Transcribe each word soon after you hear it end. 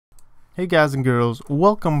Hey guys and girls,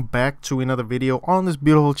 welcome back to another video on this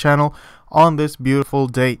beautiful channel on this beautiful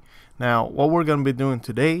day. Now what we're going to be doing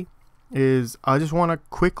today is I just want to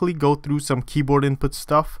quickly go through some keyboard input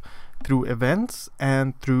stuff through events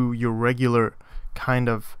and through your regular kind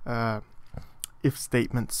of if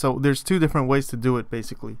statement. So there's two different ways to do it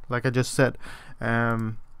basically, like I just said,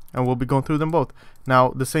 and we'll be going through them both. Now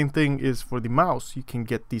the same thing is for the mouse. You can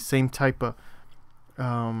get the same type of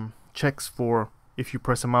checks for if you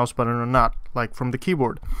press a mouse button or not, like from the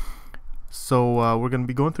keyboard. So we're going to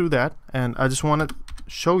be going through that, and I just want to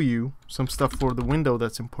show you some stuff for the window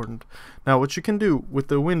that's important. Now what you can do with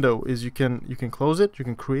the window is you can close it, you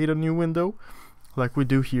can create a new window like we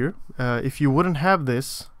do here. If you wouldn't have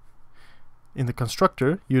this in the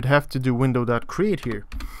constructor, you'd have to do window.create here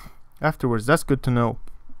afterwards. That's good to know.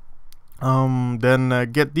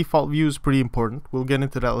 Then get default view is pretty important. We'll get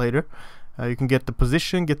into that later. You can get the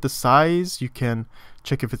position, get the size, you can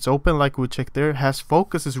check if it's open like we checked there. Has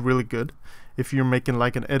focus is really good if you're making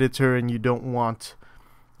like an editor and you don't want,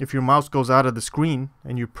 if your mouse goes out of the screen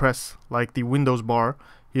and you press like the Windows bar,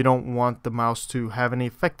 you don't want the mouse to have any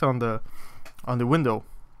effect on the window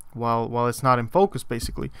while it's not in focus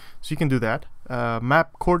basically. So you can do that.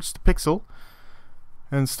 Map chords to pixel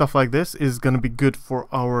and stuff like this is going to be good for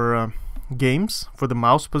our games, for the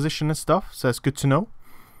mouse position and stuff, so that's good to know.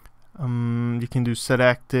 You can do set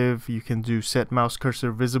active, you can do set mouse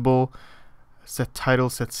cursor visible, set title,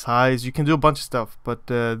 set size. You can do a bunch of stuff, but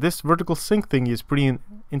this vertical sync thing is pretty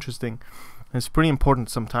interesting. It's pretty important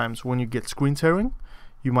sometimes when you get screen tearing.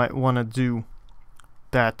 You might want to do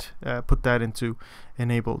that, put that into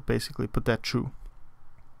enabled, basically put that true,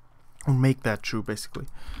 or make that true basically.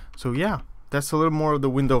 So yeah, that's a little more of the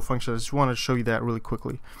window function. I just want to show you that really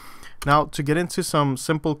quickly. Now to get into some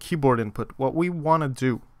simple keyboard input, what we want to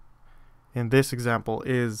do in this example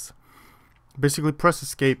is basically press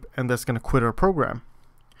escape, and that's going to quit our program.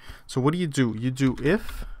 So what do? You do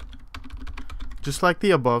if, just like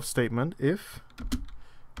the above statement, if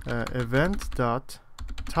event dot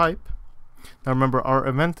type. Now remember, our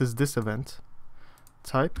event is this event,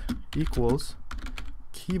 type equals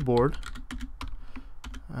keyboard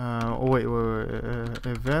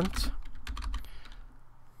event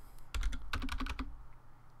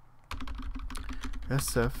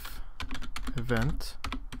SF event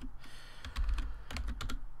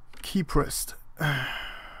key pressed,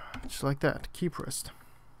 just like that, key pressed,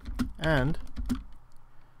 and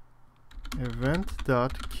event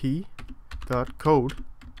dot key dot code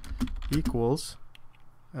equals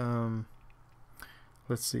let's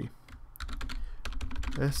see,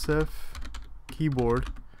 SF keyboard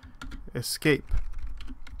escape.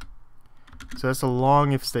 So that's a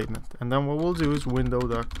long if statement, and then what we'll do is window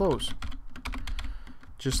dot close,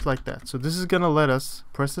 just like that. So this is gonna let us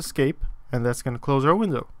press escape, and that's gonna close our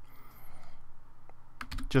window,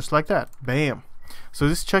 just like that. Bam. So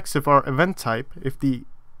this checks if our event type, if the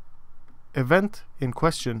event in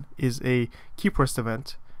question is a key pressed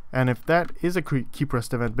event, and if that is a key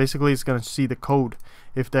pressed event, basically it's gonna see the code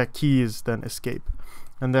if that key is then escape,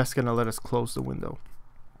 and that's gonna let us close the window.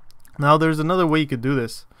 Now there's another way you could do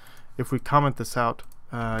this. If we comment this out,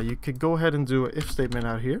 you could go ahead and do an if statement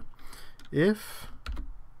out here. If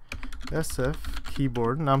SF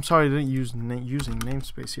keyboard, now I'm sorry I didn't use using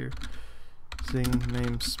namespace here, using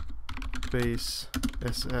namespace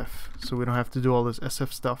SF, so we don't have to do all this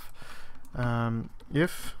SF stuff.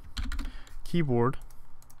 If keyboard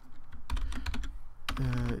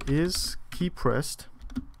is key pressed,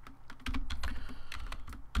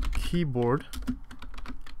 keyboard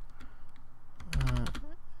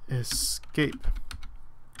escape,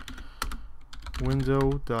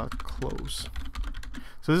 window dot close.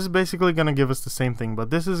 So this is basically going to give us the same thing,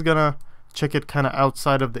 but this is going to check it kind of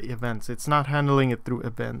outside of the events. It's not handling it through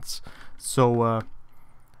events. So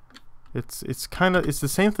it's the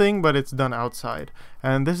same thing, but it's done outside.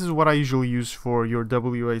 And this is what I usually use for your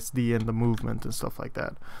WASD and the movement and stuff like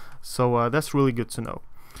that. So that's really good to know.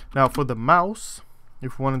 Now for the mouse,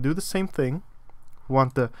 if we want to do the same thing, we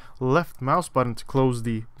want the left mouse button to close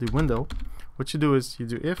the window. What you do is you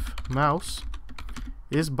do if mouse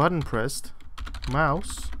is button pressed,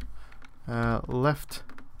 mouse left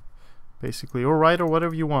basically, or right, or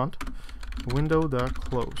whatever you want, window dot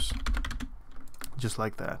close, just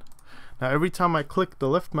like that. Now every time I click the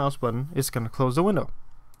left mouse button, it's gonna close the window.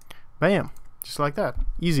 Bam, just like that.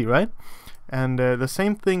 Easy, right? And the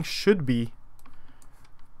same thing should be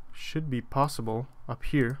possible up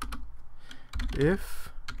here. If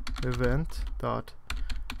event dot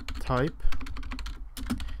type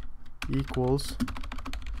equals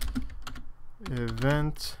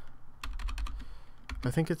event,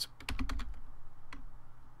 I think it's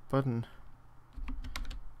button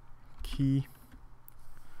key.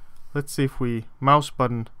 Let's see if we mouse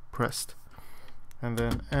button pressed, and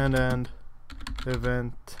then end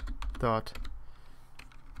event dot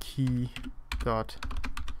key dot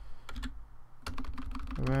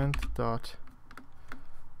event dot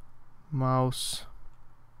mouse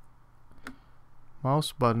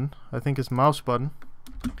button, I think it's mouse button,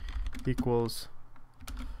 equals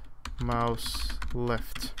mouse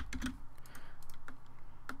left.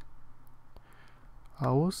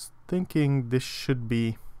 I was thinking this should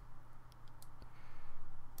be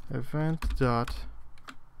event dot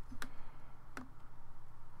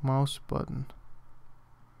mouse button.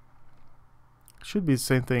 Should be the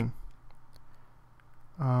same thing.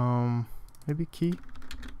 Maybe key.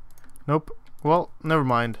 Nope. Well, never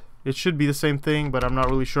mind. It should be the same thing, but I'm not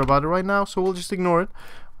really sure about it right now, so we'll just ignore it.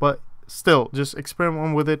 But still, just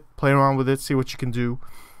experiment with it, play around with it, see what you can do.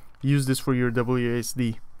 Use this for your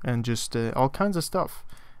WASD and just all kinds of stuff.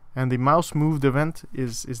 And the mouse moved event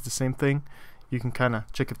is the same thing. You can kind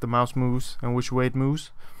of check if the mouse moves and which way it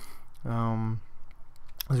moves.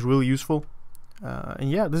 It's really useful.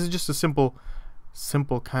 And yeah, this is just a simple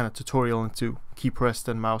kind of tutorial into key pressed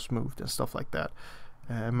and mouse moved and stuff like that.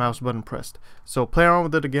 Mouse button pressed. So play around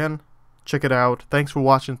with it again, check it out. Thanks for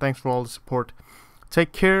watching, thanks for all the support.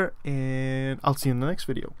 Take care, and I'll see you in the next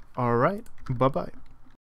video. Alright, bye bye.